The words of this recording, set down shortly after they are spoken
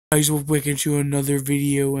Guys, we're back into another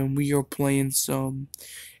video, and we are playing some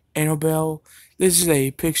Annabelle. This is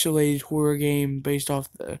a pixelated horror game based off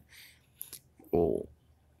the well,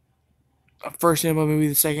 first Annabelle movie,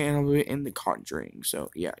 the second Annabelle movie, and The Conjuring.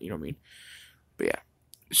 So yeah, you know what I mean. But yeah,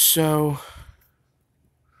 so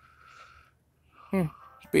huh,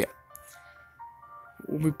 but yeah,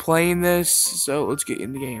 we'll be playing this. So let's get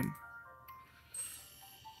in the game.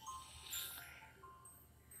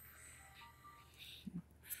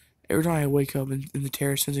 Every time I wake up in the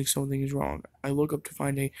terror sensing something is wrong, I look up to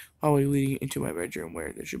find a hallway leading into my bedroom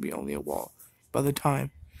where there should be only a wall. By the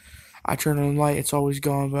time I turn on the light, it's always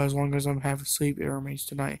gone, but as long as I'm half asleep, it remains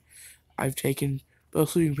tonight. I've taken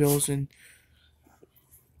both sleeping pills and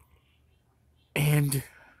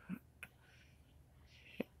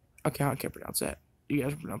okay, I can't pronounce that. You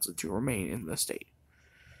guys pronounce it to remain in the state.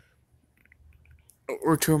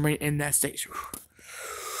 Or to remain in that state.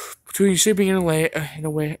 Between sleeping and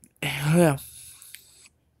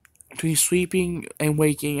between sleeping and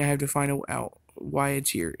waking, I have to find out why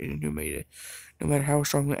it's here and who made it. No matter how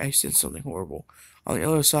strongly I sense something horrible. On the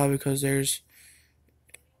other side, because there's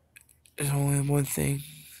only one thing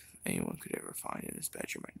anyone could ever find in this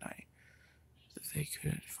bedroom at night that they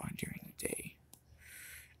couldn't find during the day.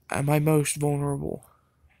 Am I most vulnerable?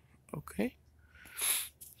 Okay.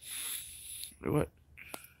 What?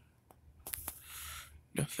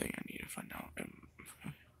 Nothing I need to find out.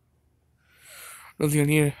 Nothing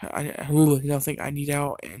I need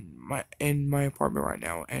out in my apartment right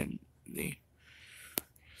now, and the.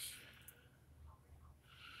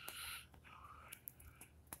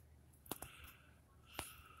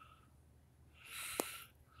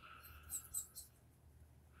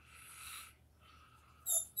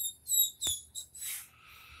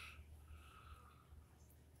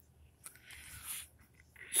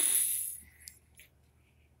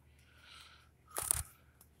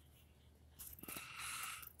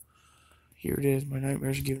 Here it is. My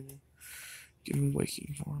nightmares give me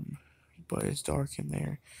waking form, but it's dark in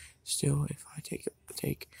there. Still, if I take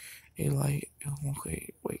a light, it won't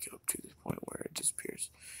wake up to the point where it disappears.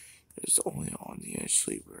 It's only on the edge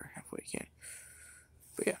sleeper halfway can.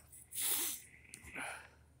 But yeah.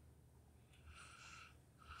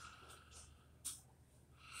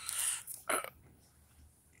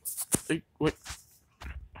 What?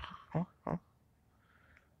 Huh?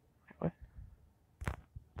 What?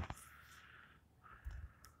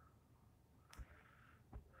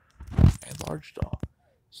 A large doll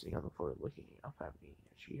sitting on the floor looking up at me.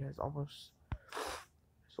 She has almost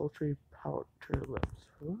sultry pout to her lips.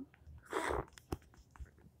 What?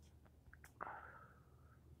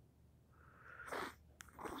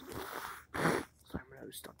 Sorry, my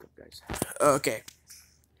nose stuck up, guys. Okay.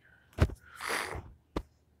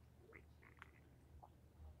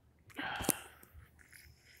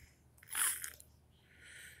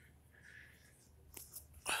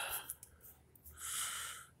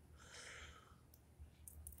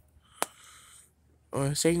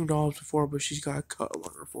 Same dolls before, but she's got a cut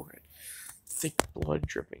along her forehead. Thick blood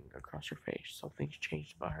dripping across her face. Something's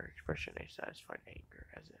changed about her expression, a satisfied anger,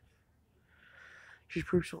 as if she's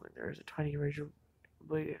proved something. There is a tiny razor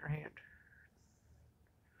blade in her hand.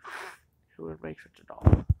 Who would make such a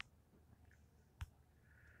doll?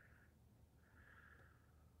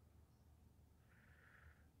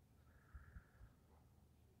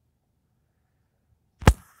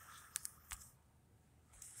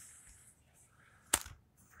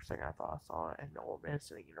 First thing I thought I saw an old man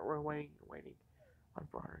sitting in a room waiting on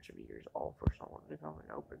for hundreds of years, all for someone to come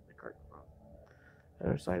and open the curtain room.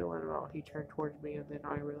 At a sight of Annabelle, he turned towards me, and then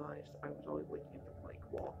I realized I was only looking at the blank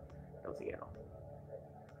wall. Nothing else.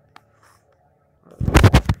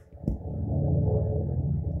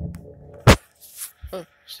 Oh,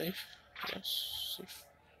 safe. Yes, safe.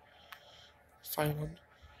 Find one.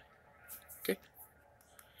 Okay.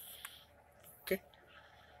 Okay.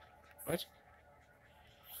 What?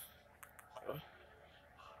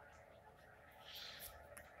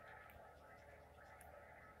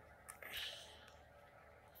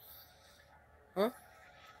 Huh?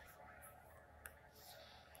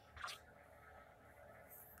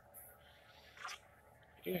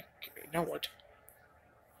 Yeah. Now what?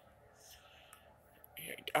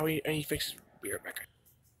 Yeah, I need to fix this beer back.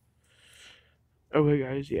 Okay,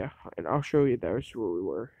 guys. Yeah, and I'll show you that was where we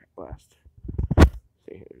were last.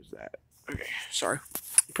 See, here's that. Okay. Sorry.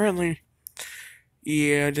 Apparently.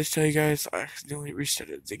 Yeah, just tell you guys, I accidentally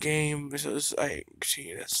restarted the game because I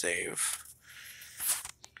continue to save.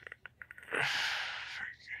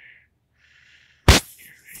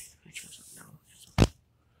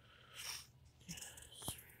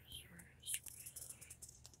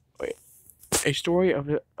 Wait. A story of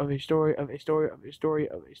a story of a story of a story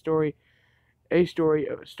of a story, a story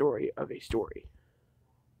of a story of a story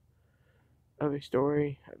of a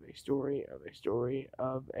story of a story of a story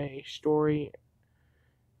of a story,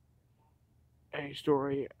 a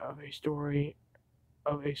story of a story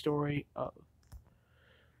of a story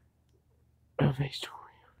of a story.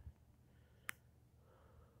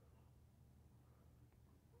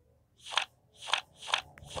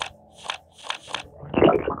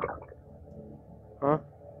 Huh?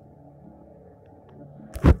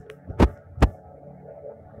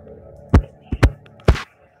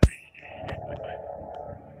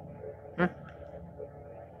 Huh?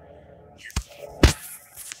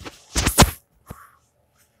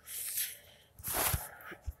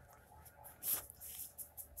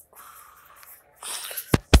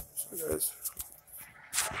 So guys,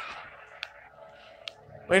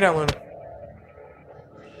 lay down, Luna.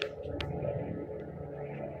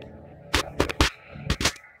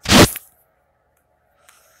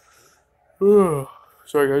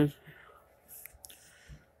 Sorry, guys.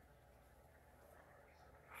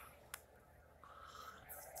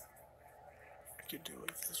 I could do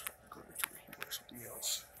like this one. Go to where he works something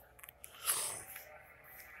else.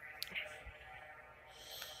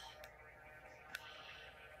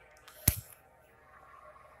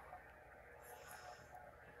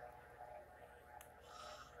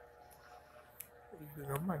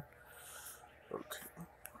 Never mind. Okay.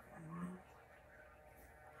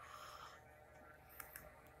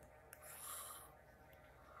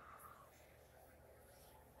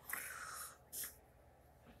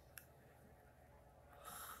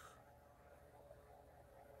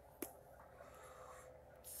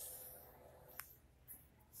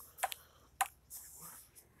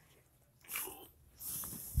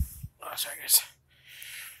 Oh, sorry, guys.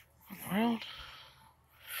 Around.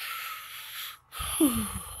 The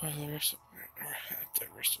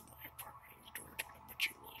rest of my apartment, the door to my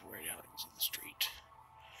bedroom was right out into the street.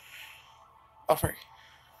 Oh, frick.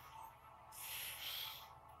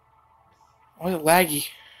 Why is it laggy?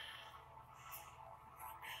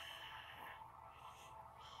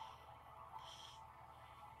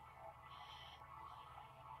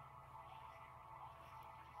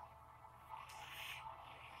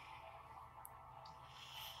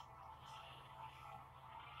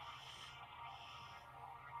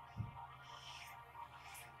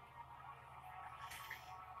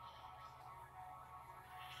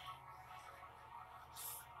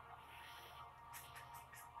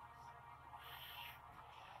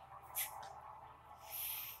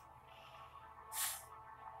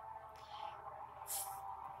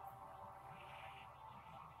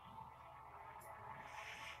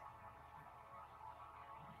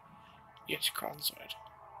 Yes, crawl inside.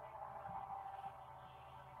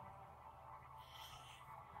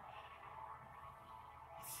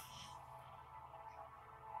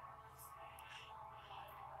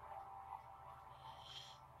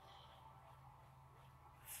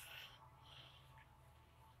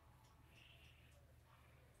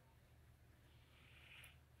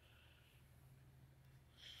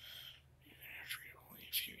 Only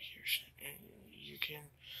a few years, and you can.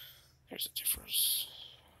 There's a difference.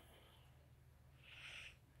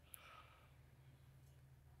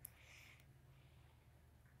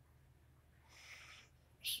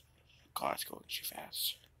 God's going too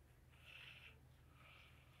fast.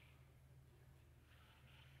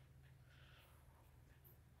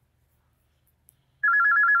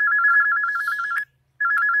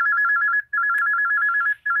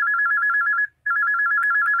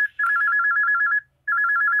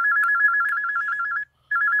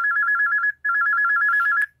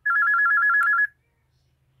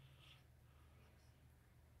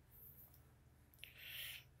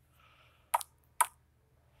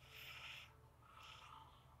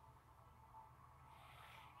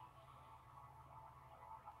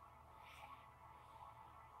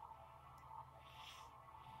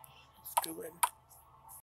 Let's go in.